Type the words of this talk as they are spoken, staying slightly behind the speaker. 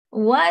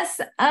What's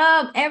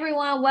up,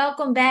 everyone?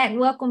 Welcome back.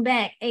 Welcome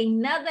back.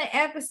 Another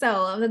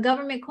episode of the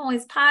Government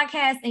Coins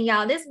podcast. And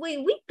y'all, this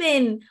week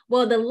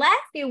the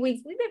last few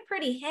weeks, we've been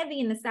pretty heavy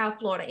in the South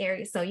Florida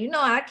area. So,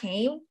 I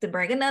came to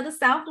bring another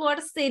South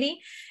Florida city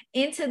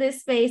into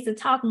this space to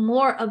talk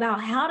more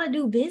about how to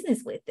do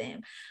business with them.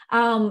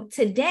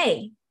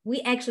 Today, we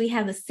actually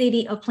have the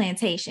city of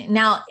Plantation.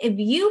 Now, if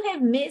you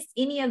have missed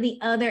any of the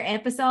other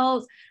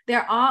episodes,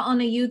 they're all on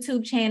the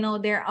YouTube channel.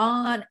 They're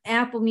on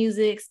Apple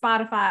Music,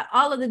 Spotify,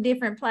 all of the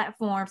different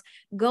platforms.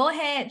 Go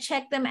ahead,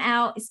 check them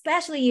out,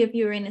 especially if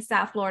you're in the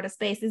South Florida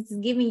space. This is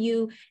giving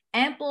you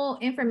ample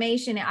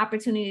information and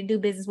opportunity to do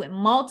business with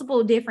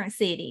multiple different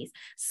cities.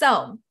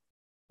 So,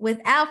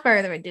 without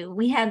further ado,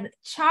 we have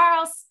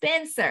Charles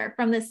Spencer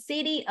from the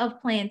city of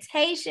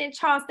Plantation.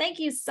 Charles, thank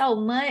you so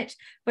much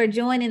for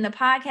joining the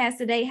podcast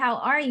today. How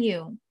are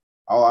you?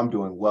 Oh, I'm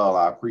doing well.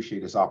 I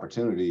appreciate this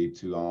opportunity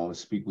to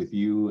speak with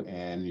you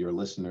and your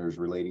listeners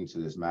relating to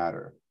this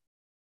matter.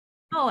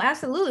 Oh,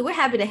 absolutely. We're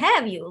happy to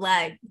have you.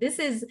 This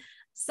is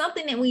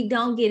something that we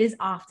don't get as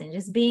often,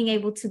 just being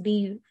able to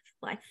be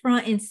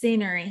front and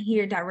center and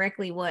hear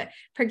directly what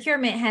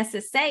procurement has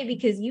to say,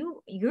 because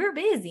you're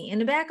busy in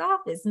the back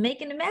office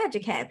making the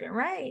magic happen,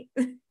 right?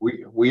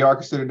 We are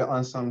considered the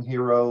unsung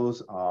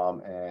heroes,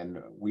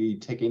 and we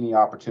take any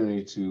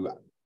opportunity to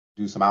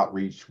do some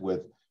outreach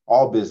with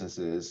all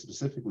businesses,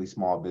 specifically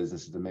small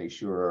businesses, to make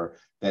sure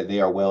that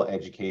they are well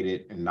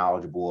educated and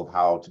knowledgeable of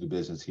how to do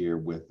business here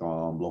with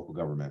local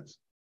governments.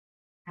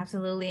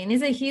 Absolutely. And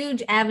it's a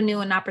huge avenue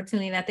and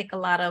opportunity that I think a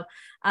lot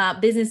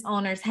of business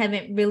owners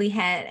haven't really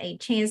had a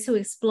chance to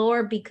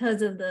explore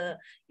because of the,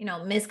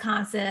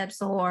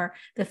 misconcepts or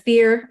the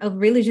fear of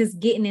really just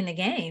getting in the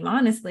game,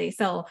 honestly.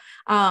 So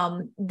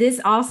this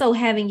also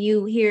having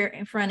you here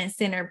in front and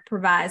center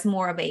provides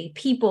more of a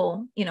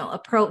people,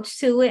 approach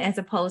to it as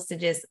opposed to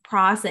just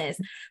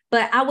process.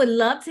 But I would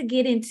love to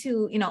get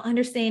into,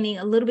 understanding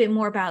a little bit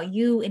more about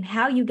you and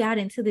how you got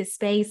into this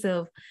space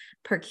of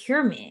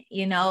procurement,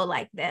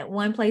 like that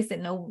one place that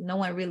no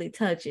one really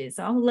touches.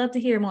 So I would love to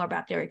hear more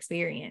about your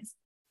experience.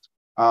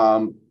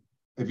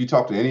 If you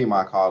talk to any of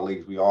my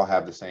colleagues, we all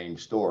have the same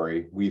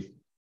story. We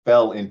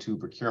fell into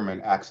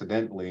procurement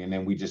accidentally, and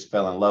then we just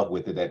fell in love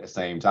with it at the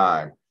same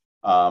time.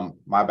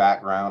 My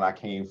background,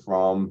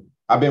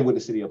 I've been with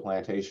the city of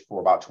Plantation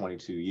for about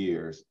 22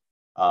 years.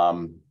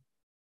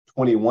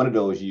 21 of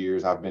those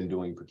years, I've been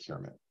doing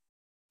procurement.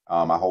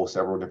 I hold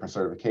several different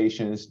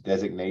certifications,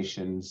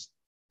 designations,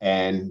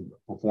 and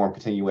perform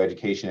continuing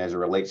education as it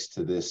relates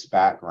to this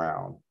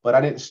background. But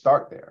I didn't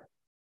start there.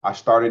 I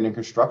started in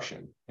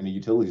construction in the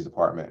utilities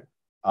department,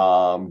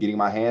 getting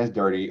my hands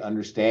dirty,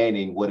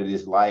 understanding what it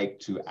is like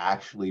to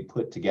actually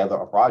put together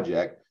a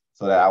project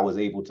so that I was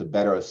able to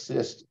better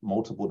assist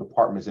multiple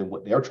departments in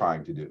what they're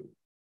trying to do.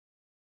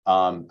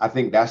 I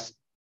think that's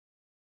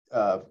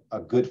a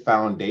good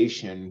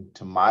foundation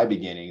to my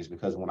beginnings,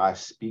 because when I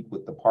speak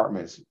with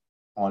departments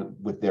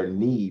with their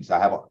needs, I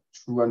have a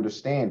true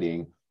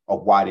understanding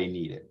of why they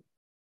need it.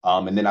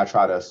 And then I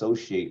try to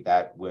associate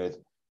that with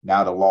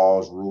now the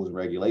laws, rules, and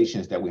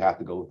regulations that we have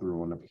to go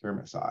through on the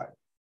procurement side.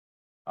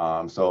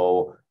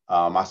 So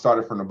I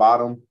started from the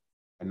bottom,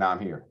 and now I'm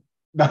here.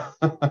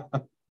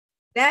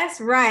 That's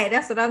right.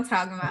 That's what I'm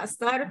talking about.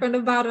 Started from the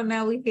bottom,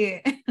 now we're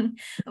here.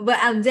 But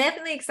I'm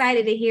definitely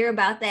excited to hear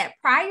about that.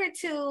 Prior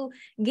to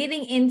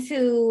getting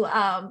into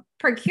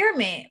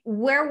procurement,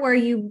 where were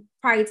you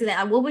prior to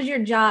that? What was your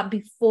job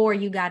before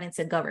you got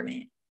into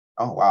government?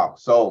 Oh, wow.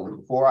 So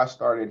before I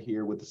started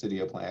here with the city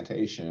of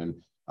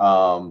Plantation,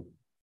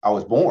 I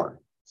was born,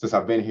 since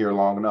I've been here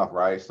long enough,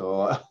 right?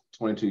 So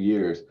 22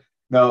 years.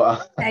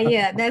 No.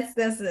 Yeah, that's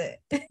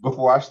it.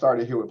 Before I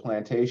started here with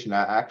Plantation,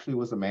 I actually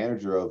was a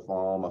manager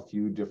of a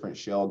few different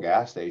Shell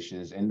gas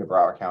stations in the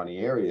Broward County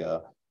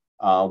area,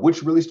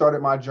 which really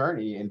started my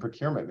journey in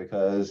procurement,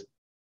 because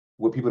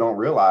what people don't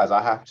realize,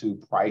 I have to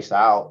price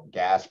out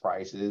gas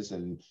prices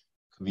and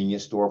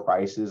convenience store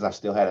prices. I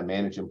still had to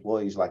manage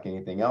employees like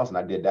anything else. And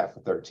I did that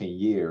for 13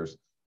 years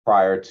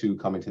prior to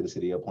coming to the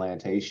city of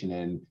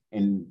Plantation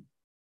and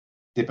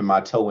dipping my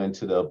toe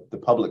into the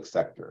public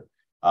sector.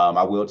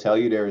 I will tell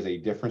you, there is a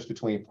difference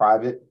between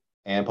private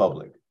and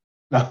public.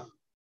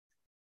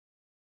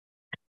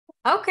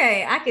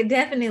 Okay, I could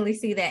definitely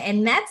see that.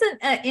 And that's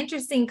an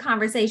interesting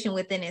conversation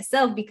within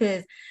itself,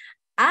 because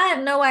I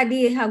have no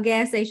idea how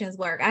gas stations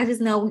work. I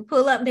just know we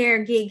pull up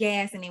there, get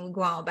gas, and then we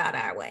go on about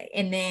our way.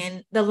 And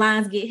then the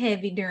lines get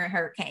heavy during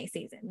hurricane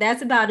season.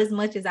 That's about as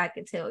much as I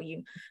could tell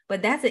you.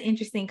 But that's an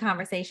interesting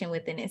conversation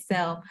within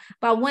itself.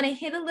 But I want to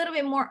hit a little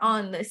bit more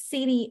on the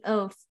city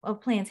of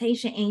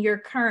Plantation and your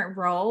current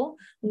role.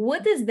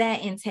 What does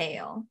that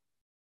entail?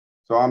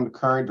 So I'm the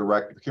current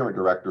procurement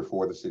director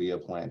for the city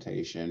of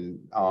Plantation.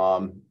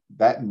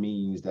 That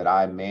means that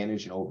I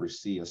manage and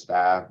oversee a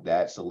staff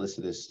that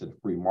solicits to the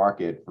free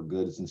market for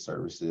goods and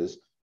services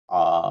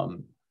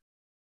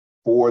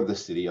for the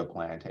city of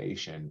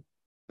Plantation.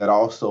 That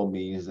also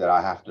means that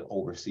I have to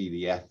oversee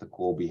the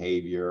ethical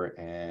behavior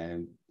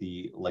and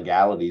the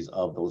legalities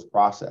of those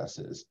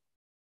processes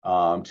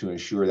to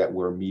ensure that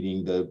we're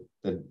meeting the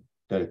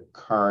the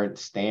current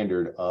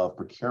standard of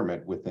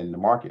procurement within the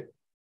market.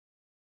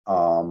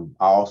 I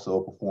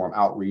also perform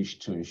outreach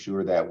to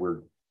ensure that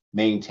we're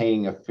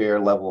maintaining a fair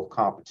level of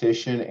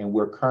competition, and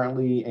we're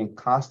currently and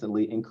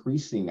constantly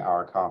increasing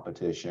our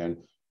competition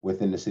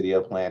within the city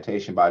of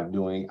Plantation by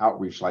doing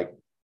outreach like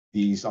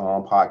these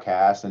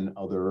podcasts and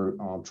other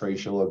trade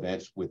show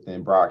events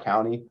within Broward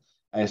County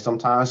and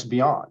sometimes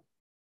beyond.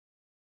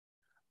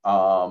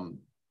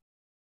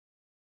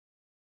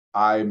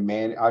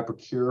 I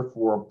procure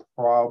for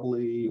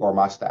probably, or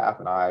my staff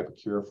and I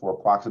procure for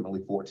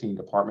approximately 14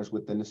 departments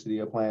within the city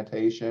of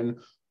Plantation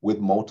with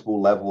multiple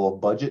level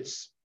of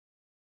budgets.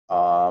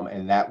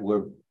 And that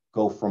would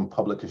go from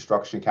public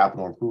construction,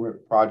 capital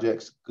improvement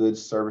projects,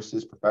 goods,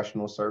 services,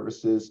 professional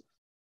services.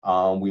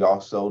 We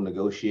also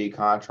negotiate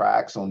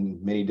contracts on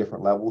many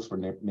different levels for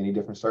many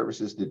different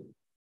services that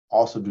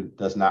also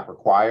does not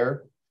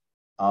require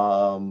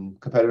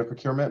competitive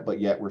procurement,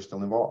 but yet we're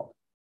still involved.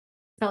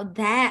 So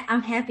that,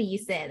 I'm happy you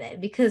said that,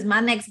 because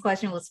my next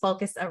question was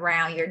focused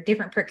around your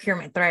different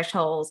procurement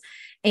thresholds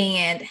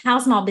and how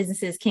small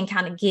businesses can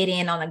kind of get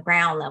in on the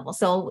ground level.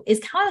 So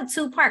it's kind of a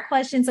two-part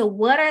question. So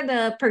what are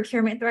the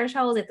procurement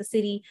thresholds at the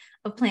city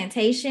of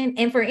Plantation?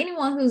 And for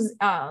anyone who's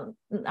on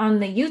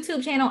the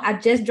YouTube channel, I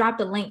just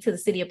dropped a link to the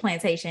city of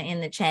Plantation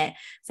in the chat,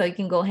 so you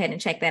can go ahead and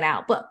check that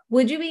out. But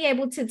would you be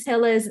able to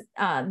tell us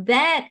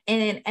that,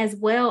 and as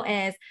well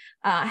as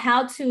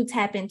how to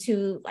tap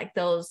into like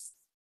those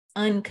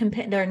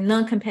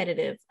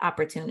non-competitive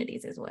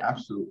opportunities as well?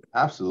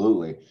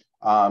 Absolutely.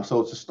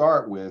 So to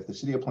start with, the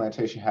city of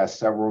Plantation has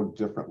several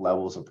different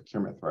levels of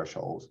procurement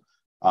thresholds.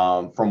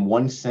 From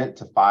 1 cent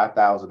to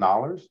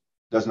 $5,000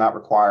 does not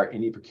require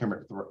any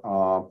procurement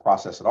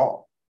process at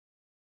all.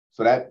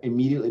 So that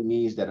immediately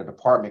means that a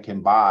department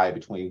can buy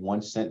between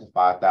 1 cent to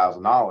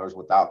 $5,000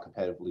 without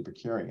competitively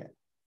procuring it.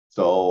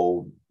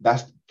 So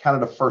that's kind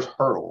of the first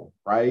hurdle,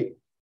 right?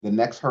 The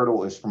next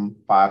hurdle is from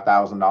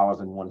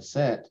 $5,000 and 1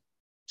 cent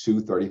to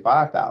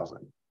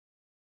 $35,000.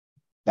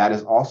 That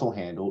is also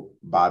handled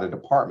by the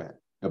department.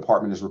 The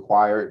department is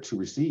required to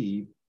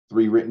receive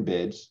 3 written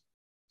bids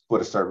for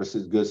the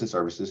services, goods and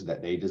services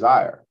that they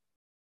desire.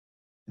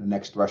 The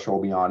next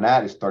threshold beyond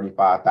that is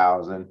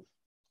 $35,000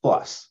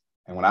 plus.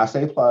 And when I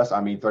say plus,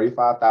 I mean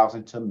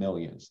 $35,000 to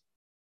millions,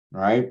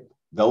 right?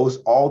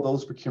 All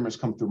those procurements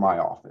come through my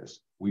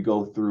office. We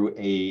go through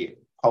a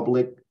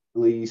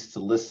publicly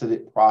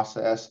solicited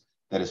process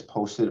that is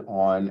posted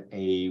on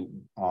a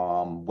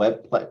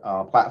web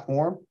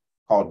platform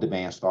called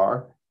Demand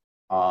Star.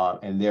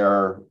 And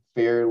they're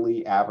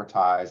fairly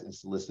advertised and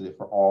solicited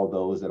for all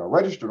those that are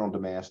registered on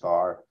Demand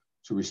Star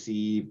to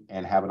receive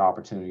and have an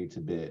opportunity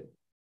to bid.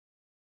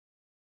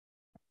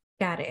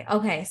 Got it.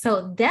 Okay.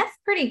 So that's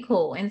pretty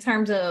cool in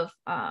terms of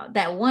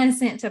that 1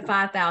 cent to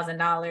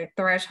 $5,000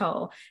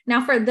 threshold.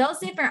 Now, for those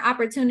different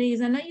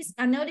opportunities,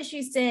 I noticed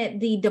you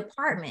said the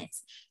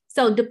departments.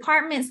 So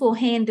departments will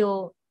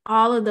handle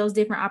all of those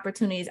different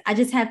opportunities. I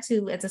just have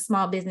to, as a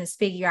small business,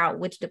 figure out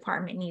which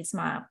department needs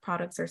my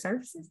products or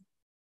services.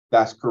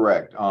 That's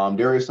correct.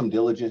 There is some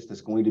diligence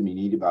that's going to be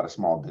needed by the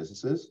small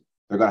businesses.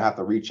 They're going to have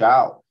to reach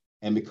out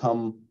and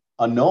become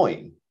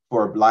annoying,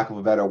 for lack of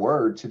a better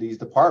word, to these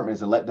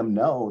departments and let them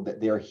know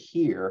that they're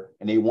here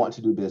and they want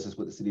to do business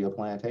with the city of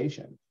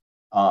Plantation.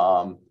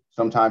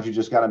 Sometimes you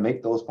just got to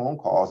make those phone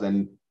calls,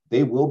 and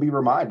they will be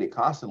reminded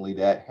constantly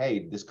that,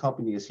 hey, this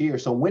company is here.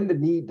 So when the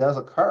need does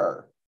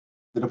occur,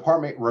 the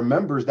department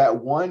remembers that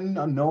one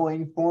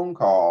annoying phone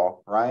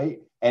call, right?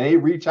 And they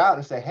reach out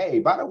and say, hey,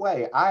 by the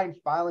way, I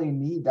finally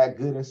need that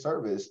good and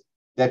service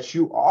that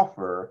you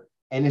offer,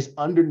 and it's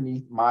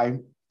underneath my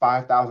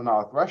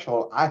 $5,000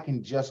 threshold. I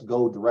can just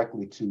go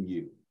directly to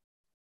you.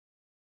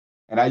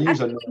 And I think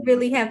we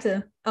really have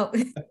to, I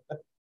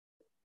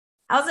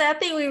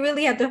think we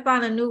really have to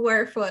find a new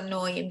word for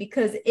annoying,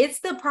 because it's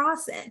the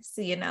process,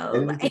 It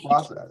is the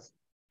process.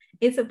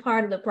 It's a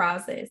part of the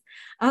process.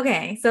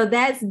 Okay, so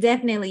that's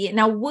definitely it.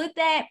 Now, would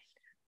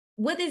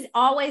this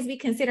always be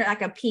considered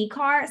like a P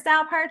card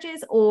style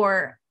purchase,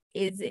 or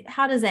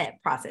how does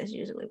that process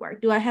usually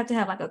work? Do I have to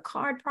have like a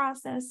card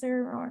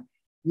processor or?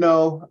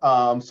 No.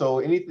 So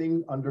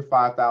anything under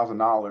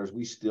 $5,000,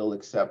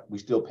 we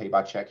still pay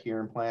by check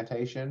here in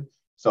Plantation.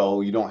 So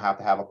you don't have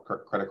to have a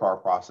credit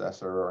card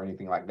processor or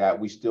anything like that.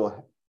 We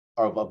still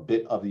are a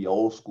bit of the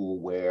old school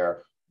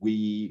where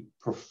we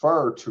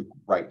prefer to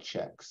write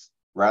checks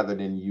rather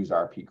than use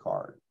our P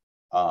card.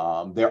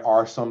 There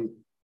are some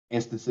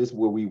instances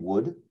where we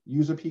would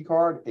use a P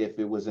card if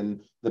it was in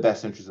the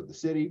best interest of the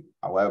city.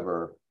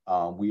 However,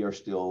 we are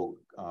still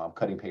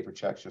cutting paper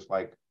checks just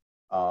like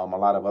a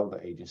lot of other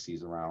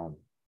agencies around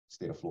the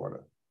state of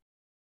Florida.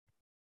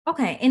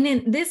 Okay. And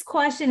then this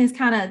question is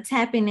kind of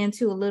tapping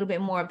into a little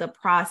bit more of the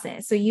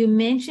process. So you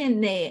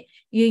mentioned that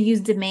you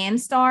use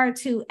Demand Star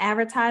to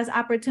advertise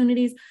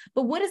opportunities,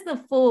 but what is the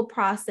full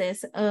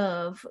process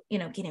of,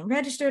 getting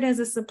registered as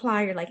a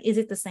supplier? Like, is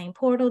it the same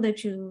portal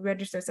that you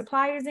register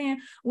suppliers in?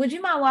 Would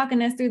you mind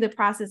walking us through the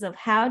process of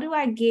how do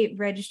I get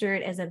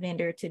registered as a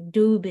vendor to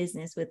do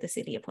business with the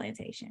city of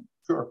Plantation?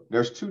 Sure.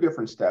 There's 2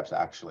 different steps,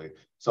 actually.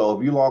 So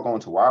if you log on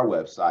to our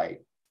website,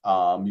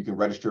 You can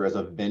register as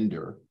a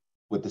vendor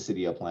with the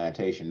city of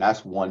Plantation.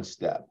 That's one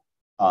step.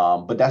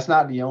 But that's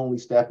not the only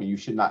step, and you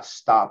should not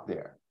stop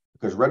there,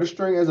 because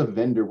registering as a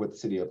vendor with the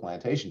city of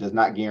Plantation does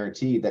not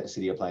guarantee that the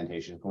city of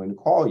Plantation is going to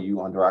call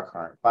you under our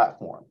current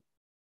platform.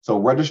 So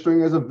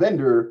registering as a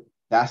vendor,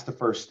 that's the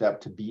first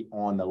step to be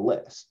on the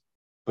list.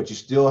 But you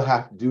still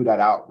have to do that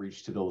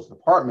outreach to those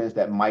departments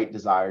that might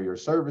desire your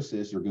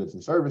services, your goods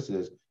and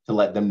services, to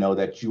let them know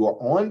that you are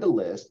on the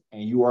list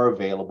and you are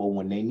available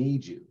when they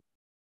need you.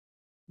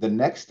 The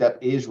next step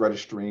is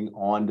registering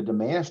on the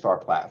Demand Star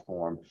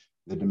platform.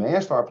 The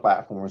Demand Star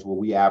platform is where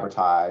we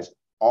advertise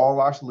all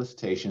our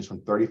solicitations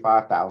from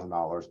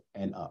 $35,000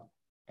 and up.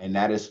 And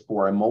that is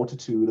for a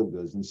multitude of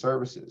goods and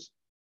services.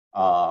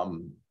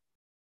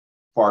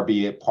 Far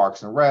be it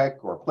parks and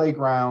rec or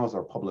playgrounds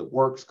or public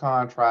works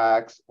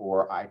contracts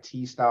or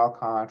IT style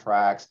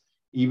contracts,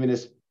 even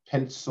as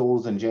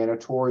pencils and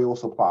janitorial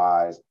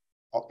supplies,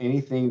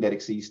 anything that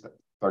exceeds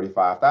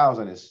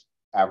 35,000 is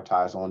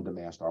advertised on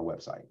Demand Star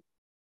website.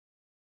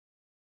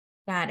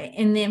 Got it.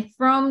 And then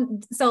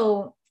from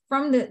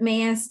the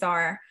Demand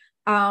Star,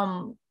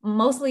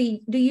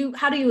 mostly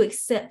how do you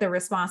accept the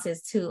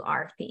responses to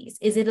RFPs?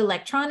 Is it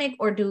electronic,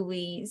 or do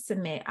we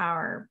submit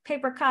our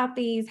paper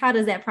copies? How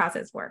does that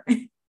process work?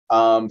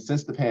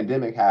 Since the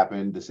pandemic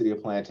happened, the city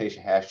of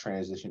Plantation has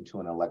transitioned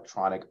to an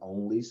electronic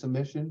only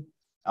submission,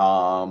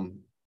 to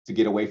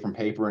get away from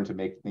paper and to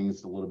make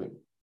things a little bit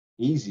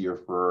easier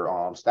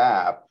for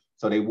staff.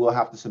 So they will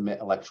have to submit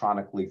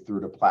electronically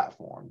through the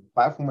platform. The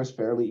platform is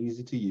fairly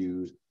easy to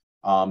use.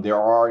 There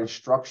are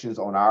instructions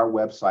on our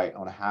website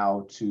on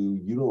how to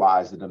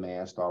utilize the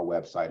Demand Star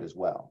website as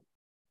well.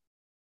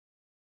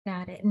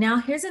 Got it. Now,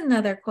 here's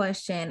another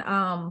question.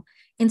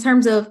 In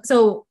terms of,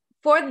 so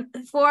for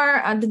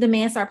the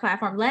Demand Star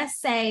platform, let's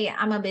say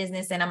I'm a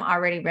business and I'm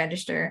already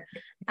registered.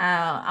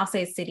 I'll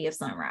say City of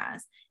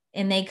Sunrise,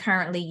 and they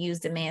currently use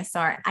Demand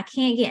Star. I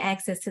can't get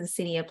access to the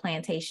City of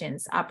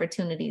Plantation's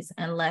opportunities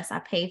unless I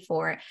pay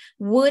for it.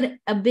 Would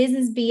a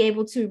business be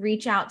able to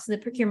reach out to the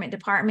procurement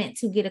department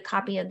to get a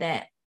copy of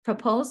that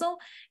proposal?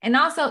 And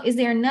also, is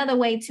there another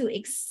way to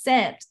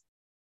accept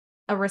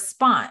a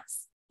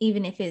response,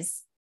 even if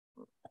it's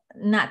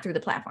not through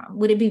the platform?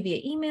 Would it be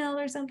via email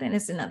or something?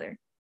 It's another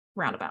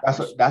roundabout.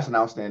 That's an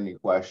outstanding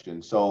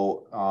question.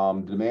 So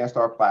the Demand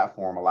Star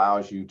platform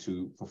allows you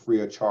to, for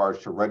free of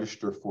charge, to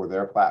register for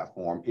their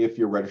platform if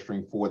you're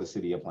registering for the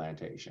city of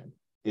Plantation.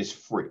 It's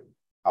free.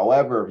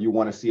 However, if you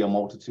want to see a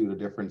multitude of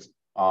different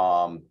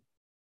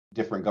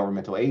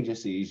governmental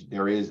agencies,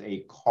 there is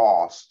a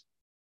cost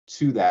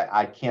to that.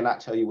 I cannot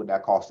tell you what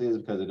that cost is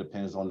because it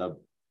depends on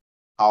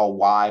how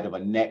wide of a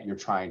net you're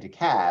trying to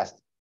cast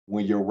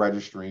when you're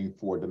registering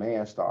for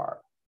Demand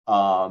Star.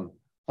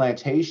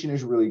 Plantation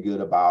is really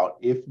good about,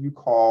 if you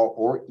call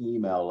or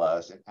email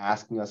us and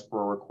asking us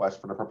for a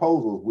request for the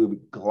proposals, we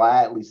would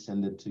gladly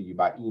send it to you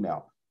by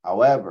email.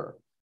 However,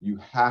 you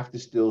have to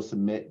still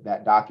submit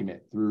that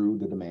document through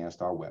the Demand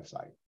Star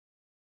website.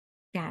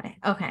 Got it.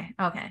 Okay.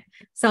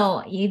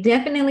 So you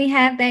definitely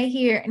have that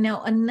here.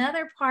 Now,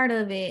 another part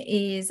of it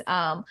is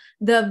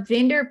the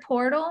vendor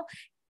portal.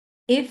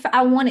 If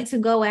I wanted to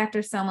go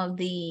after some of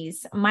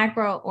these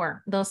micro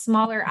or those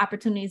smaller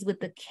opportunities with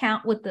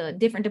the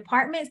different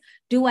departments,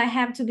 do I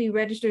have to be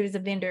registered as a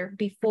vendor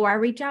before I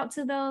reach out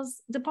to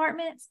those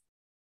departments?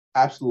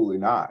 Absolutely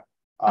not.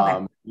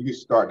 Okay. You can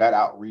start that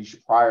outreach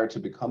prior to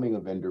becoming a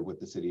vendor with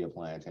the city of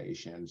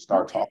Plantation.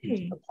 Start talking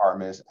to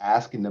departments,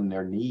 asking them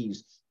their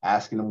needs,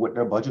 asking them what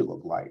their budget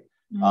look like.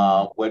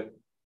 What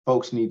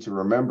folks need to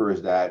remember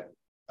is that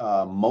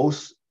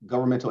most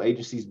governmental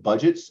agencies'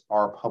 budgets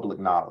are public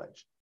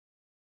knowledge.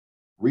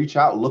 Reach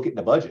out, look at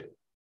the budget,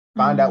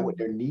 find out what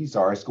their needs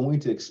are. It's going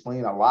to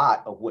explain a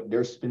lot of what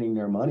they're spending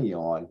their money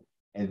on,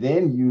 and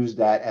then use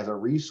that as a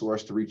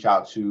resource to reach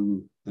out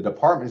to the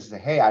departments and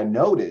say, hey, I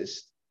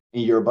noticed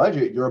in your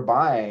budget, you're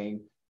buying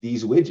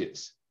these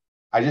widgets.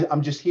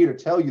 I'm just here to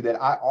tell you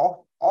that I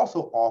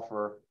also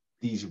offer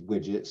these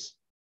widgets.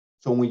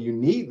 So when you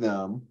need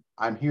them,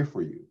 I'm here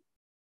for you.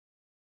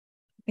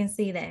 I can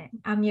see that.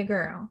 I'm your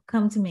girl.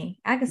 Come to me.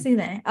 I can see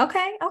that.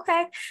 Okay.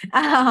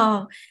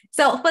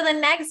 So for the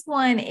next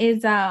one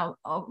is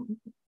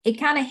it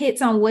kind of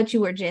hits on what you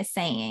were just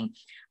saying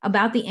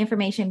about the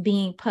information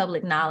being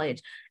public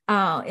knowledge.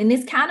 And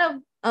it's kind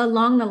of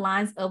along the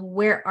lines of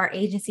where our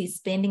agency is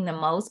spending the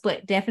most,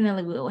 but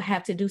definitely we'll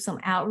have to do some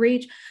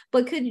outreach.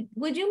 But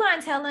would you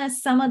mind telling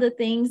us some of the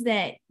things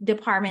that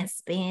departments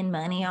spend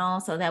money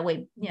on, so that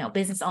way,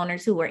 business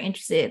owners who are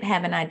interested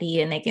have an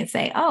idea and they can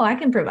say, oh, I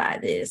can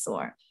provide this,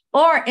 or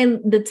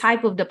in the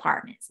type of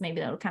departments? Maybe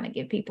that'll kind of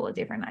give people a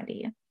different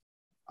idea.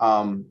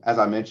 As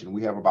I mentioned,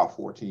 we have about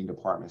 14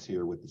 departments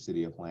here with the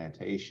city of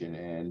Plantation,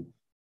 and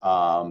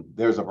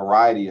there's a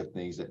variety of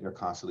things that they're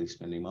constantly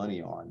spending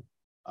money on.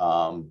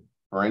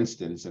 For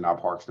instance, in our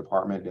parks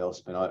department, they'll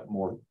spend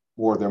more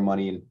of their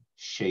money in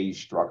shade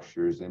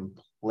structures and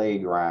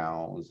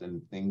playgrounds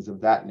and things of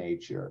that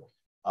nature.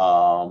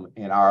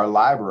 In our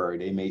library,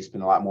 they may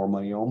spend a lot more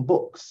money on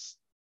books,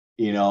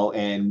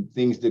 and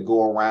things that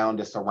go around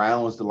that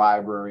surrounds the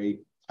library,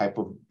 type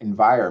of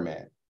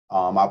environment.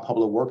 Our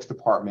public works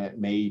department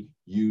may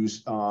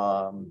use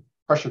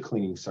pressure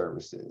cleaning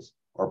services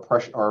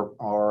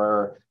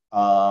or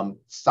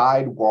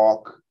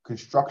sidewalk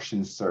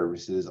construction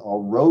services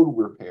or road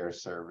repair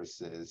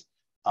services.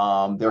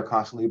 They're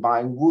constantly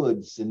buying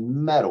woods and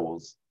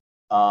metals.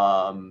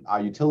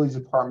 Our utilities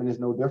department is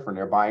no different.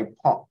 They're buying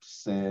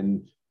pumps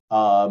and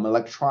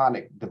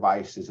electronic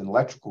devices and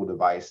electrical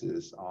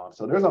devices.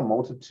 So there's a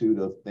multitude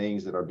of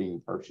things that are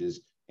being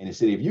purchased in the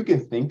city. If you can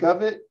think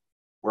of it,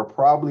 we're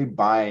probably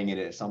buying it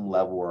at some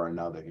level or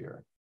another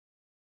here.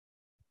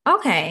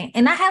 Okay.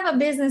 And I have a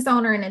business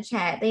owner in the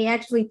chat. They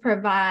actually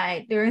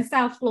they're in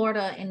South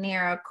Florida and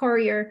they're a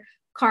courier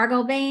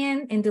cargo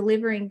van and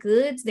delivering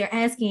goods. They're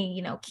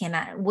asking,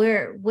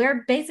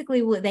 where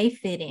basically would they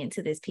fit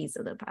into this piece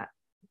of the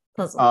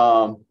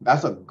puzzle?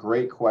 That's a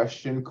great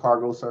question.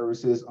 Cargo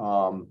services.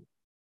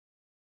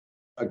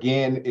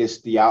 Again,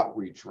 it's the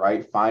outreach,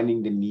 right?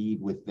 Finding the need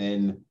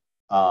within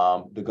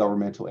the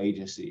governmental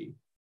agency.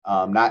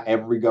 Not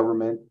every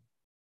government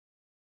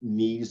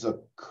needs a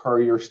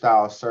courier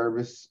style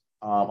service,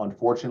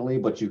 unfortunately,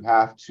 but you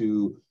have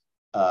to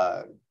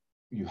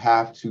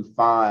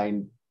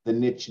find the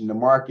niche in the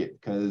market,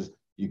 because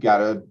you got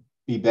to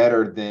be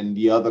better than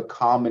the other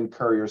common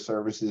courier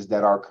services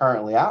that are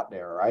currently out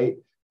there, right?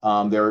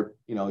 There are,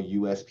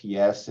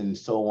 USPS and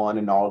so on,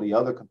 and all the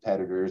other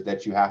competitors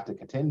that you have to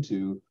contend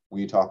to when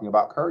you're talking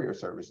about courier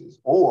services.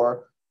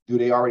 Or do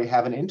they already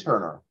have an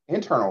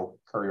internal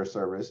courier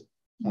service?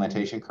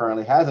 Plantation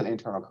currently has an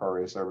internal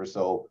courier service,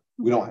 so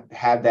we don't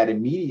have that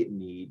immediate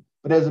need,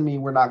 but doesn't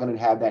mean we're not going to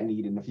have that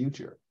need in the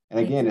future. And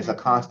again, it's a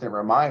constant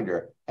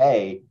reminder,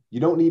 hey, you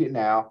don't need it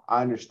now.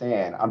 I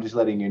understand. I'm just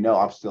letting you know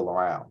I'm still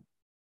around.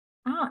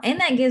 Oh,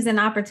 and that gives an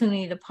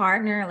opportunity to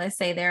partner. Let's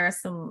say there are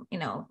some,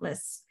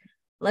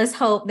 let's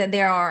hope that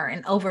there are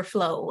an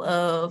overflow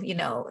of,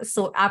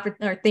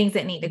 or things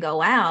that need to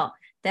go out.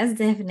 That's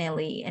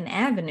definitely an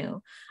avenue.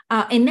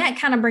 And that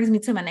kind of brings me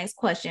to my next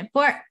question.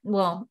 For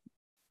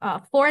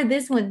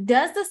this one,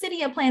 does the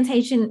city of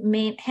Plantation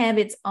have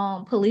its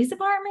own police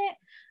department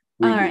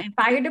and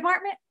fire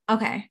department?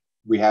 Okay.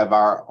 We have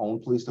our own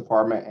police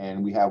department,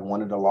 and we have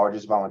one of the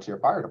largest volunteer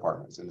fire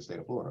departments in the state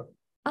of Florida.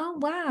 Oh,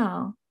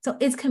 wow. So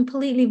it's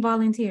completely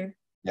volunteer.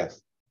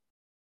 Yes.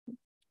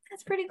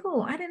 That's pretty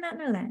cool. I did not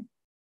know that.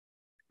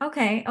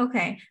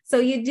 Okay. So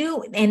you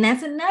do, and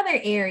that's another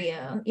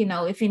area,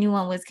 if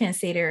anyone was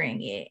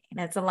considering it,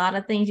 that's a lot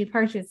of things you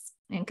purchase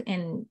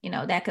in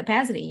that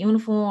capacity,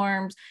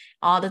 uniforms,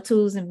 all the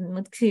tools and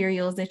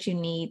materials that you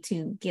need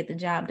to get the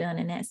job done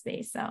in that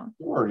space. So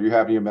sure, you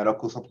have your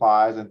medical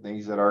supplies and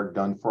things that are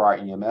done for our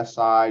EMS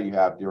side. You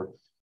have the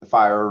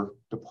fire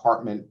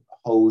department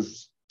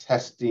hose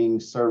testing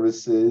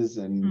services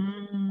and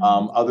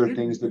other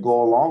things that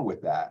go along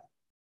with that.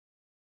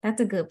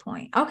 That's a good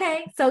point.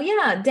 Okay. So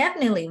yeah,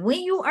 definitely.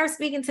 When you are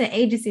speaking to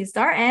agencies,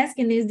 start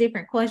asking these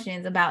different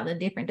questions about the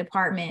different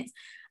departments,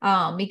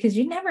 because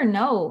you never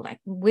know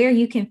where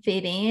you can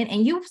fit in,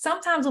 and you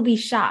sometimes will be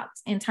shocked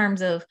in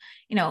terms of,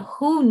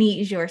 who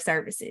needs your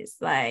services.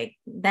 Like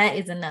that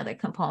is another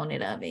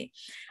component of it.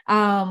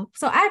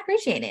 So I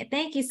appreciate it.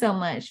 Thank you so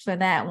much for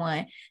that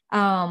one.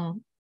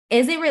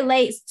 As it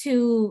relates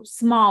to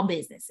small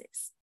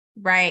businesses,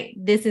 right?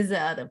 This is the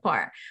other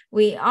part.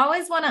 We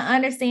always want to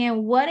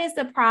understand, what is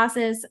the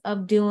process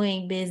of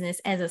doing business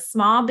as a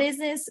small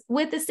business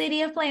with the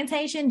city of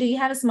Plantation? Do you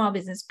have a small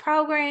business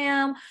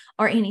program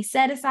or any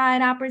set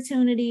aside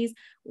opportunities?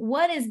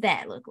 What does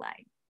that look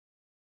like?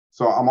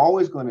 So I'm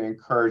always going to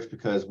encourage,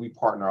 because we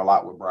partner a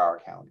lot with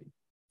Broward County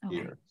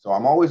here. So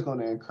I'm always going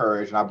to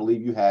encourage, and I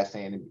believe you had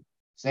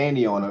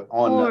Sandy on the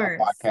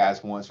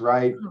podcast once,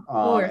 right?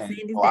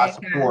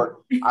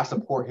 I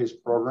support his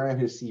program,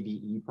 his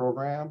CBE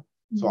program.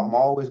 So I'm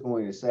always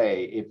going to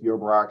say, if you're a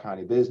Broward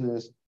County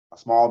business, a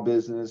small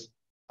business,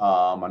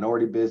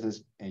 minority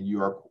business, and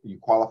you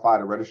qualify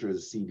to register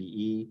as a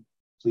CBE,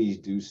 please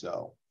do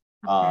so.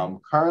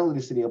 Currently,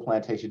 the city of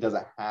Plantation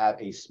doesn't have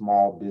a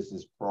small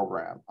business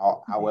program.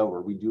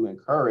 However, we do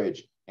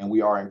encourage, and we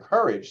are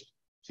encouraged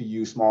to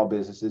use small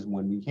businesses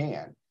when we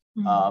can.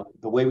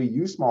 The way we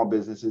use small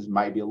businesses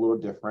might be a little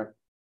different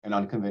and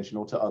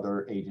unconventional to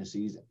other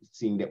agencies,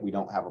 seeing that we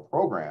don't have a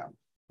program.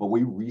 But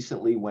we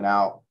recently went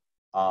out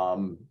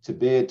to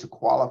bid to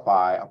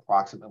qualify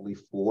approximately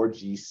 4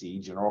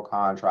 GC general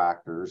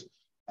contractors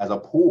as a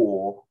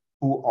pool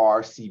who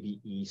are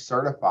CBE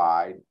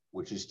certified,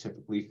 which is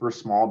typically for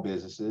small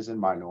businesses and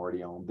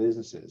minority-owned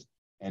businesses.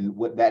 And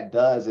what that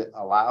does, it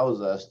allows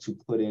us to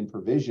put in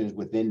provisions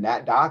within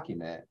that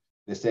document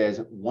that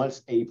says,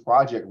 once a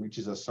project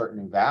reaches a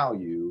certain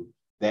value,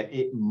 that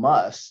it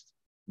must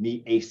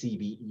meet a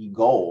CBE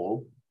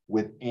goal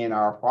within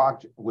our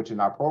project, which in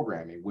our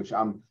programming, which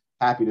I'm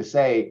happy to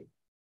say,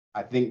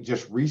 I think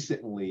just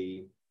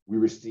recently we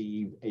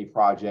received a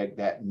project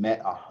that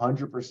met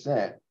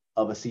 100%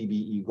 of a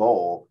CBE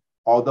goal,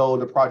 although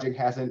the project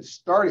hasn't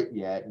started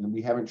yet and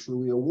we haven't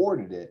truly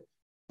awarded it,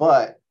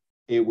 but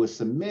it was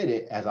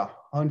submitted as 100%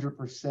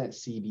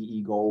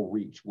 CBE goal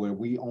reach, where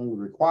we only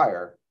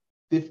require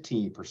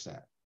 15%.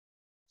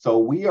 So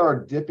we are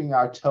dipping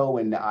our toe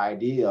in the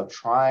idea of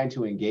trying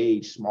to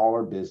engage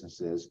smaller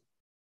businesses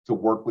to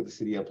work with the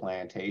city of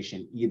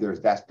Plantation, either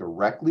that's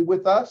directly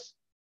with us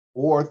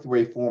or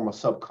through a form of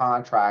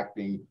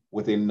subcontracting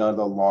with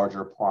another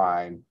larger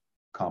prime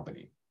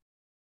company.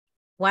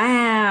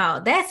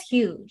 Wow, that's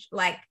huge.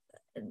 Like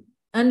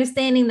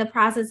understanding the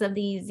process of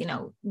these,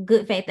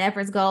 good faith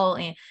efforts goal,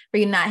 and for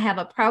you not have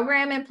a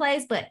program in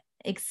place, but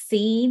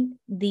exceed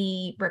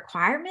the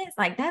requirements,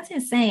 like that's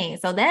insane.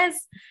 So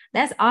that's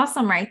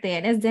awesome right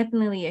there. That's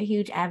definitely a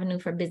huge avenue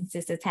for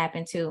businesses to tap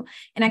into.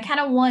 And I kind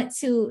of want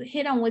to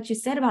hit on what you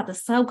said about the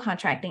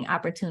subcontracting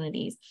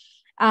opportunities.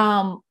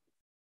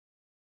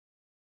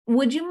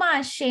 Would you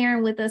mind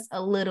sharing with us a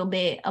little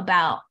bit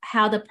about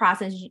how the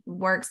process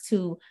works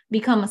to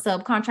become a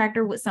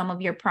subcontractor with some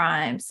of your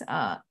primes?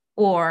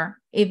 Or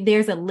if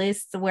there's a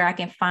list where I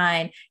can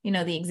find,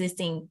 the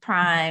existing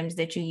primes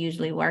that you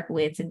usually work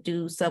with to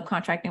do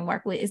subcontracting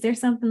work with, is there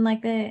something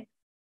like that?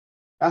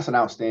 That's an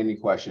outstanding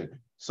question.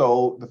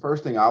 So the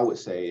first thing I would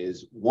say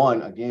is,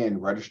 one,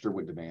 again, register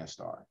with Demand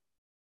Star,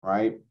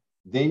 right?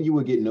 Then you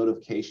would get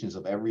notifications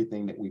of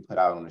everything that we put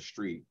out on the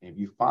street. If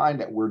you find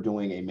that we're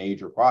doing a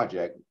major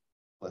project,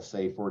 let's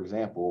say, for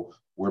example,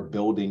 we're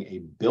building a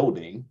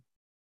building,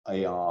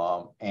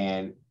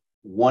 and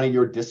one of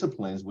your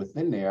disciplines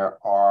within there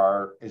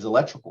is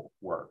electrical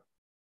work.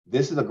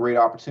 This is a great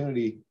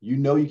opportunity.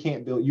 You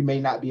can't build, you may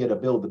not be able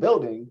to build the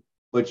building,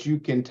 but you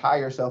can tie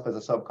yourself as a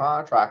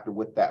subcontractor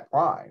with that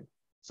prime.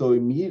 So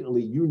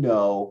immediately you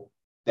know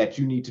that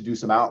you need to do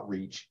some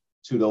outreach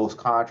to those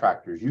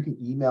contractors. You can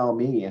email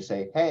me and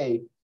say,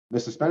 hey,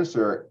 Mr.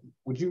 Spencer,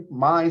 would you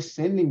mind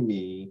sending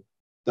me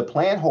the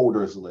plan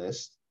holders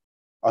list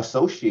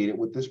associated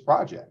with this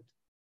project?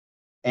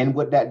 And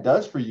what that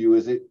does for you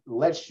is it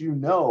lets you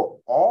know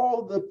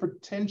all the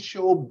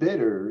potential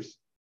bidders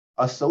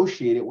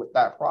associated with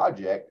that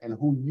project and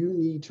who you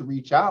need to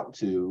reach out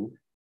to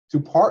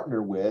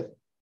partner with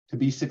to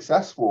be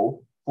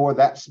successful for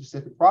that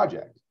specific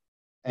project.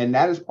 And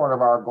that is part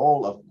of our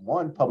goal of,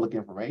 one, public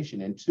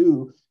information, and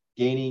two,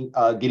 getting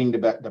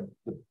the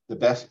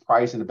best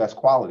price and the best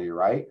quality,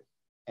 right?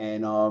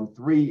 And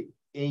three,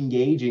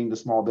 engaging the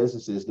small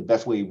businesses the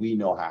best way we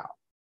know how.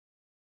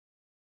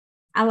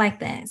 I like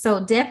that.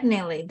 So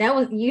definitely,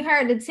 you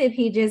heard the tip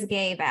he just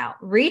gave out.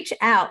 Reach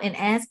out and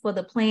ask for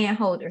the plan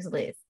holders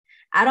list.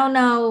 I don't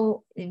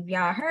know if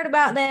y'all heard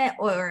about that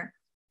or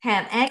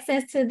have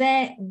access to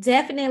that.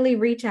 Definitely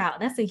reach out.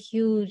 That's a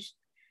huge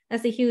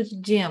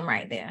gem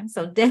right there.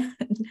 So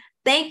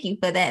thank you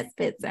for that,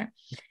 Spencer.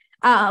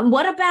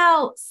 What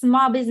about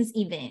small business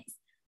events?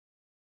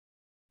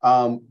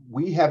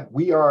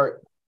 We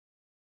are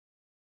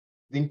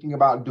thinking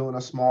about doing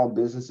a small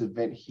business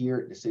event here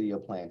at the city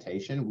of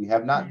Plantation. We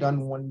have not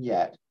done one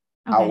yet.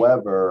 Okay.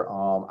 However,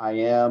 I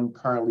am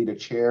currently the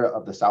chair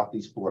of the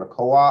Southeast Florida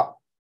Co-op,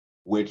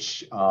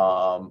 which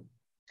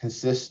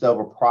consists of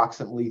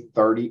approximately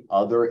 30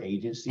 other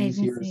agencies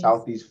here in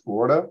Southeast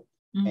Florida.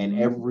 Mm-hmm. And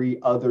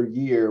every other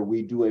year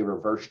we do a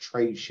reverse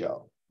trade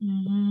show.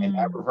 Mm-hmm. And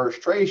that reverse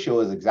trade show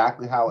is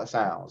exactly how it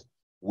sounds,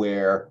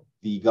 where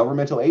the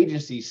governmental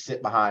agencies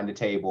sit behind the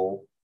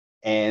table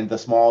and the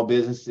small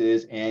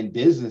businesses and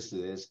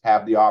businesses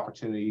have the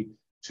opportunity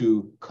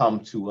to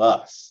come to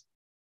us,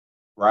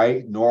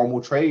 right?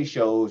 Normal trade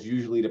shows,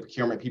 usually the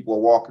procurement people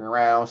are walking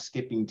around,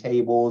 skipping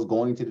tables,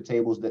 going to the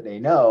tables that they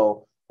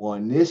know. Well,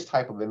 in this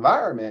type of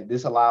environment,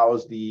 this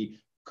allows the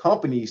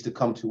companies to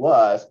come to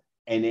us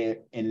and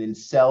then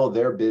sell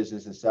their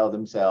business and sell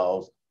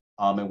themselves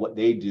and what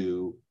they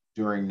do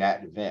during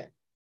that event.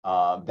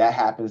 That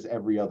happens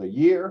every other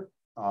year.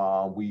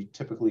 We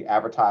typically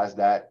advertise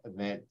that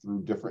event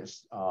through different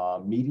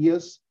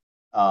medias,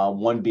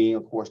 one being,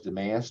 of course,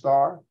 Demand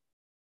Star.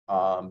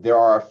 There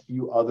are a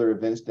few other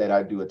events that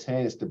I do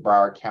attend. It's the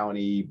Broward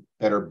County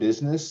Better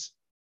Business,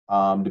 the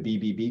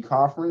BBB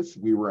conference.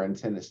 We were in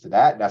attendance to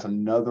that. That's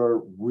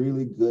another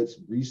really good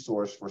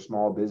resource for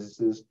small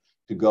businesses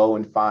to go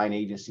and find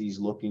agencies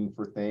looking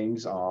for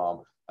things.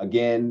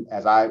 Again,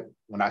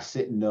 when I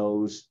sit in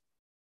those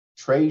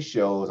trade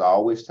shows, I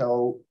always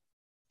tell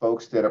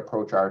folks that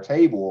approach our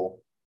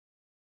table,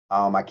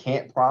 I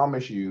can't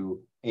promise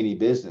you any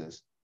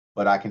business,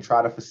 but I can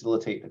try to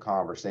facilitate the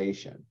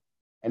conversation.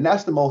 And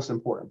that's the most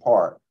important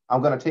part.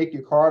 I'm going to take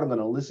your card. I'm going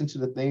to listen to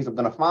the things. I'm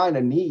going to find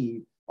a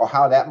need or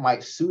how that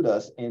might suit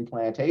us in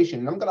Plantation.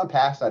 And I'm going to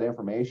pass that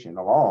information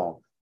along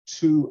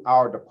to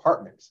our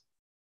departments.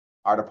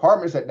 Our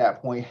departments at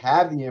that point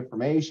have the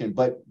information,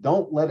 but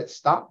don't let it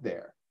stop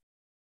there.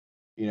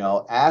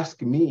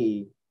 Ask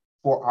me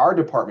for our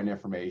department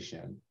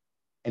information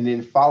and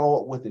then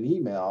follow up with an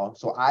email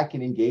so I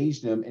can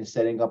engage them in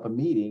setting up a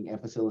meeting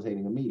and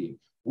facilitating a meeting.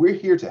 We're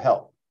here to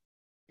help.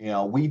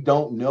 We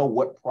don't know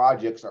what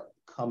projects are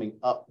coming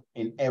up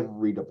in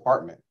every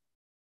department.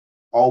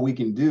 All we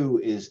can do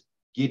is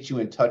get you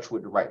in touch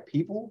with the right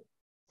people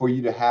for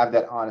you to have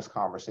that honest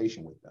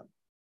conversation with them.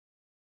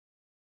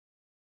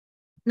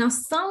 Now,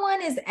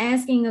 someone is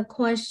asking a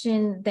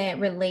question that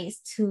relates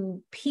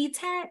to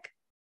PTAC.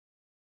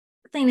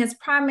 think that's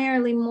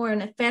primarily more in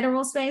the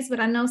federal space, but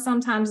I know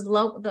sometimes the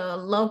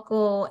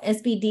local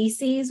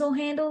SBDCs will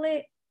handle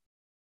it.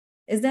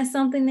 Is that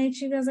something that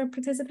you guys are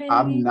participating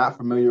I'm in? not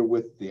familiar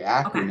with the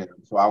acronym, Okay.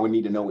 so I would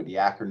need to know what the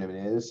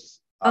acronym is.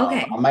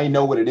 Okay. I may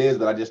know what it is,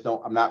 but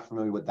I'm not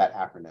familiar with that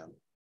acronym.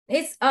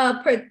 It's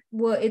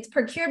it's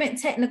procurement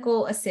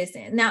technical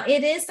assistant. Now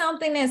it is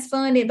something that's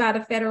funded by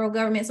the federal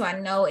government, so I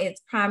know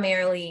it's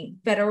primarily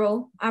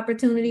federal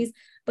opportunities.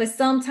 But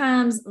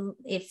sometimes,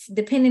 if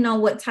depending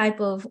on what type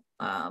of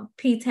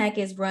PTAC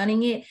is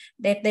running it,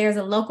 that there's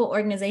a local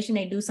organization,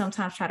 they do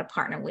sometimes try to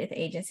partner with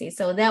agencies.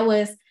 So that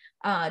was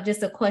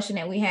just a question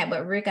that we had.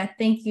 But Rick, I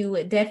think you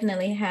would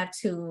definitely have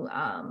to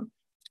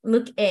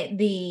look at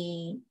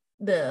the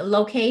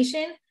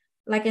location.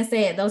 Like I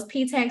said, those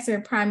PTACs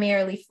are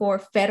primarily for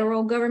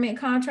federal government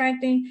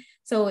contracting.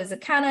 So it's a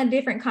kind of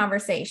different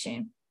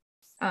conversation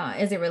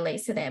as it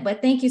relates to that.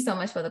 But thank you so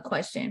much for the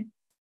question.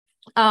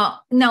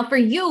 Now for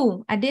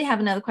you, I did have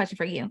another question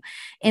for you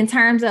in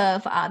terms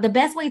of the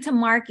best way to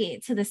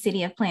market to the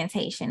city of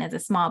Plantation as a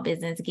small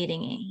business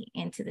getting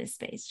into this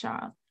space,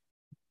 Charles.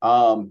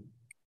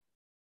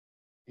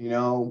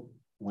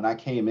 When I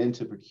came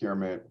into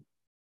procurement,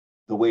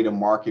 the way to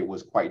market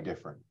was quite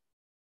different.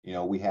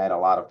 We had a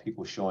lot of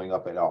people showing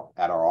up at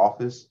our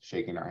office,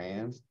 shaking our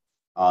hands.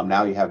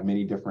 Now you have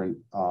many different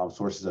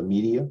sources of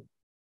media.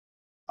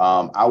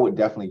 I would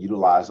definitely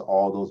utilize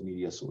all those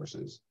media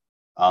sources.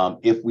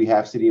 If we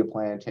have City of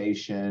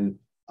Plantation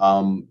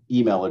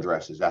email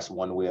addresses, that's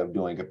one way of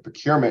doing it.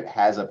 Procurement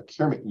has a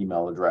procurement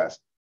email address.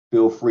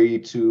 Feel free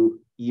to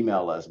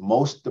email us.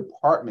 Most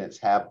departments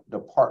have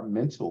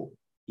departmental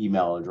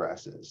email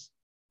addresses.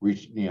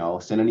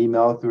 Send an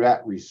email through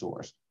that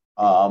resource.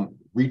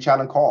 Reach out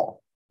and call.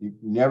 You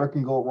never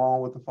can go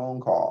wrong with a phone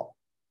call.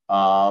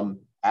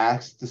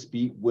 Ask to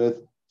speak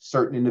with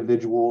certain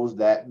individuals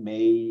that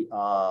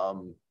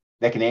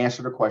can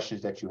answer the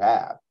questions that you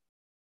have.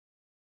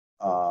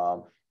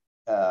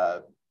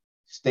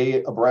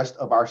 Stay abreast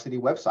of our city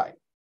website.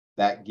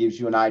 That gives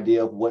you an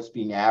idea of what's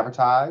being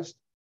advertised,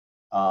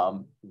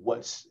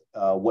 what's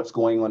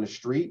going on the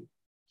street.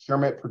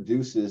 Procurement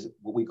produces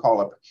what we call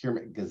a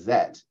procurement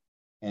gazette.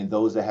 And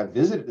those that have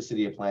visited the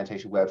City of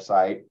Plantation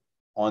website,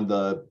 on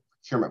the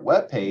procurement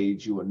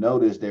webpage, you will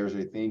notice there's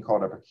a thing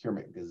called a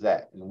procurement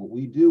gazette. And what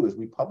we do is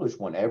we publish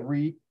one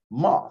every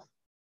month,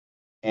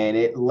 and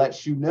it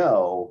lets you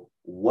know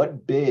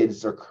what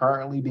bids are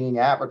currently being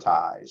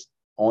advertised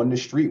on the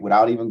street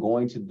without even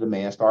going to the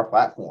Demand Star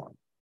platform.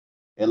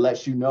 It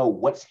lets you know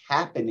what's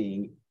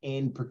happening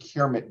in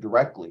procurement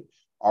directly.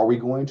 Are we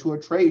going to a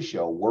trade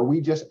show? Were we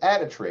just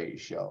at a trade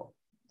show?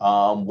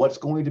 What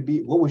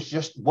was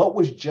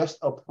just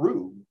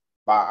approved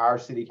by our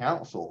city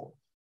council?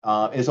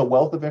 Is a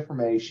wealth of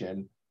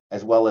information,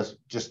 as well as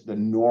just the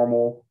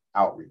normal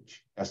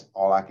outreach. That's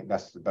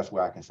the best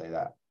way I can say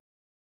that.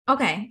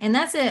 Okay. And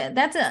that's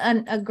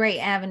a great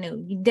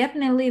avenue. You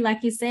definitely,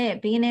 like you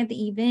said, being at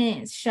the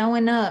events,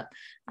 showing up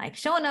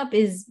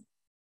is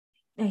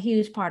a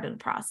huge part of the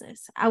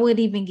process. I would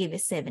even give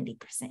it 70%.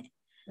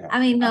 Yeah. I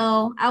mean,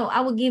 no,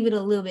 I would give it a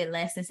little bit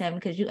less than 7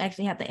 because you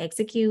actually have to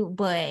execute,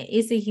 but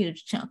it's a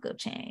huge chunk of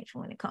change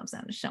when it comes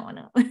down to showing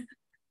up.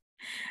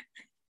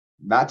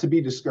 Not to be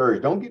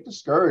discouraged. Don't get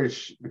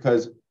discouraged,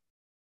 because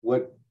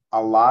what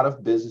a lot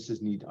of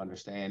businesses need to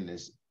understand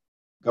is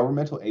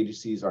governmental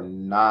agencies are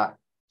not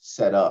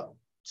set up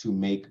to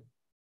make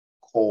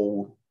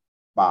cold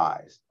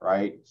buys,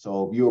 right?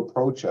 So if you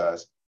approach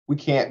us, we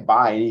can't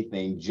buy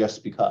anything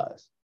just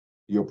because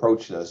you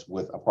approach us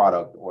with a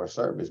product or a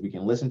service. We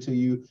can listen to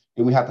you,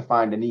 and we have to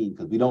find a need,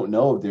 because we don't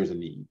know if there's a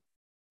need.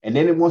 And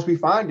then once we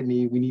find a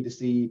need, we need to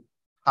see,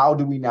 how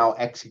do we now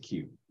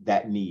execute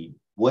that need?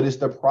 What is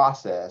the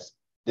process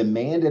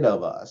demanded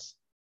of us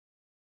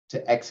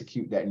to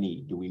execute that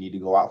need? Do we need to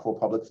go out for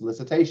public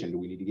solicitation? Do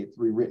we need to get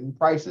 3 written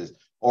prices?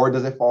 Or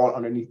does it fall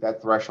underneath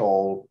that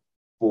threshold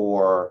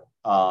for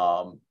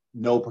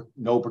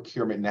no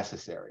procurement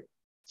necessary?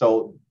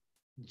 So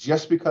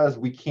just because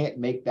we can't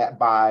make that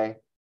buy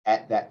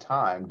at that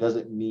time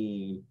doesn't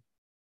mean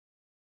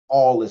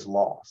all is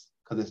lost,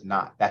 because it's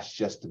not. That's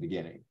just the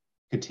beginning.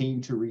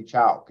 Continue to reach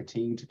out,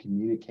 continue to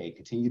communicate,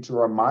 continue to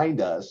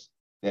remind us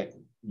that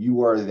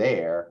you are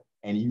there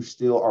and you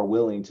still are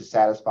willing to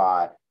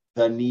satisfy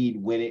the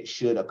need when it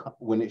should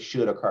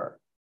occur.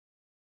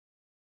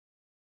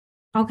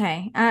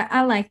 Okay,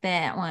 I like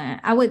that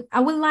one. I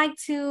would like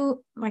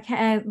to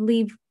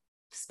leave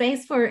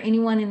space for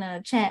anyone in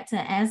the chat to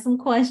ask some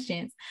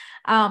questions.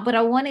 But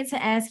I wanted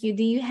to ask you,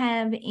 do you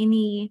have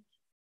any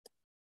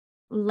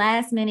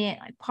last minute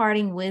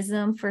parting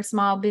wisdom for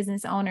small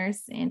business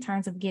owners in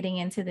terms of getting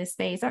into this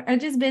space, or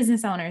just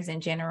business owners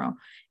in general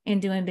in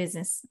doing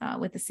business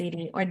with the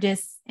city, or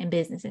just in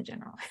business in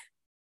general?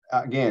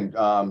 Again,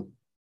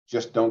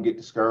 just don't get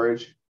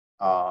discouraged.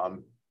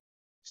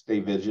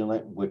 Stay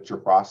vigilant with your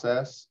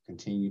process.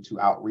 Continue to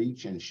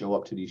outreach and show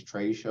up to these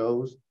trade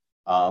shows.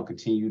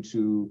 Continue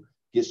to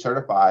get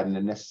certified in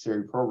the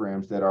necessary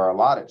programs that are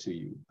allotted to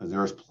you, because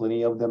there's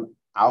plenty of them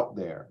out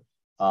there.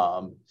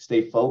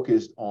 Stay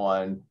focused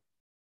on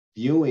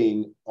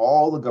viewing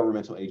all the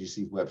governmental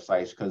agencies'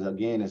 websites, because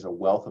again, there's a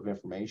wealth of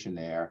information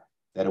there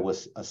that it will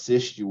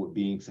assist you with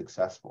being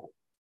successful.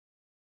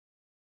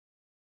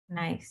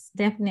 Nice.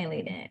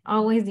 Definitely that.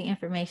 Always the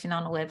information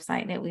on the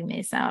website that we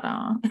miss out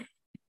on.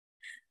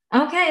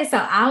 Okay, so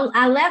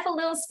I left a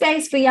little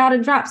space for y'all to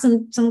drop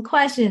some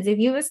questions. If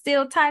you were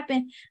still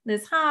typing, the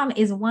time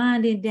is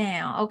winding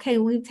down. Okay,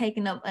 we've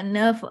taken up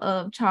enough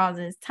of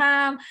Charles's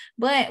time,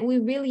 but we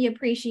really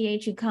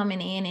appreciate you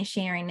coming in and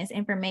sharing this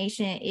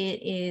information.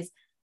 It is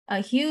a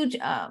huge,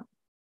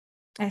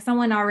 as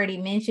someone already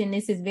mentioned,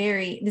 this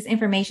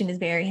information is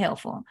very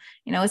helpful.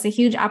 You know, it's a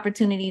huge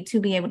opportunity to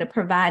be able to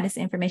provide this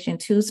information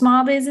to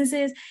small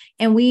businesses,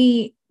 and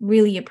we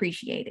really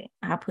appreciate it.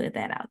 I'll put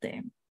that out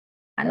there.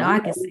 I know I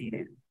can say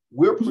that.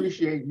 We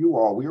appreciate you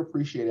all. We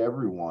appreciate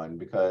everyone,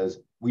 because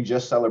we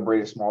just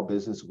celebrated Small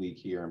Business Week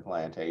here in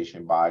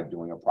Plantation by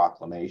doing a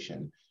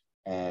proclamation.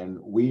 And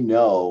we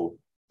know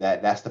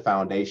that that's the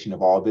foundation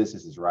of all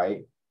businesses,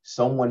 right?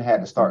 Someone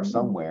had to start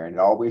somewhere, and it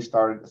always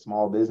started a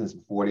small business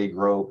before they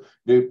grew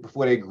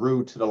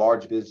to the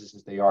large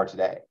businesses they are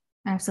today.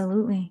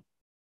 Absolutely.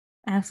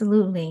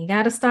 Absolutely. You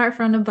got to start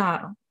from the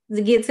bottom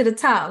to get to the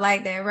top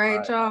like that,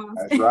 right, Charles?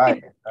 That's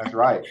right. That's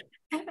right.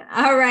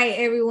 All right,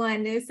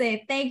 everyone. They're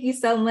saying thank you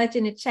so much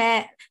in the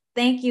chat.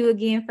 Thank you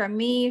again from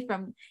me,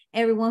 from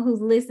everyone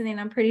who's listening.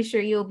 I'm pretty sure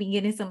you'll be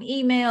getting some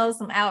emails,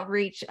 some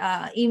outreach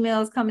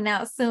emails coming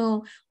out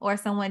soon, or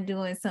someone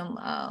doing some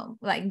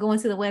like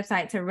going to the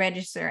website to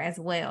register as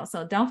well.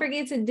 So don't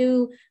forget to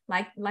do,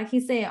 like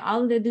he said,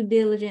 all of the due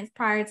diligence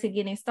prior to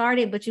getting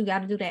started, but you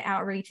got to do that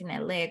outreach and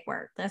that leg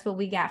work. That's what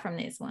we got from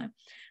this one.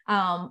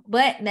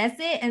 But that's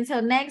it.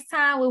 Until next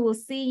time, we will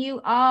see you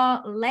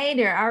all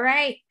later. All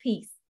right. Peace.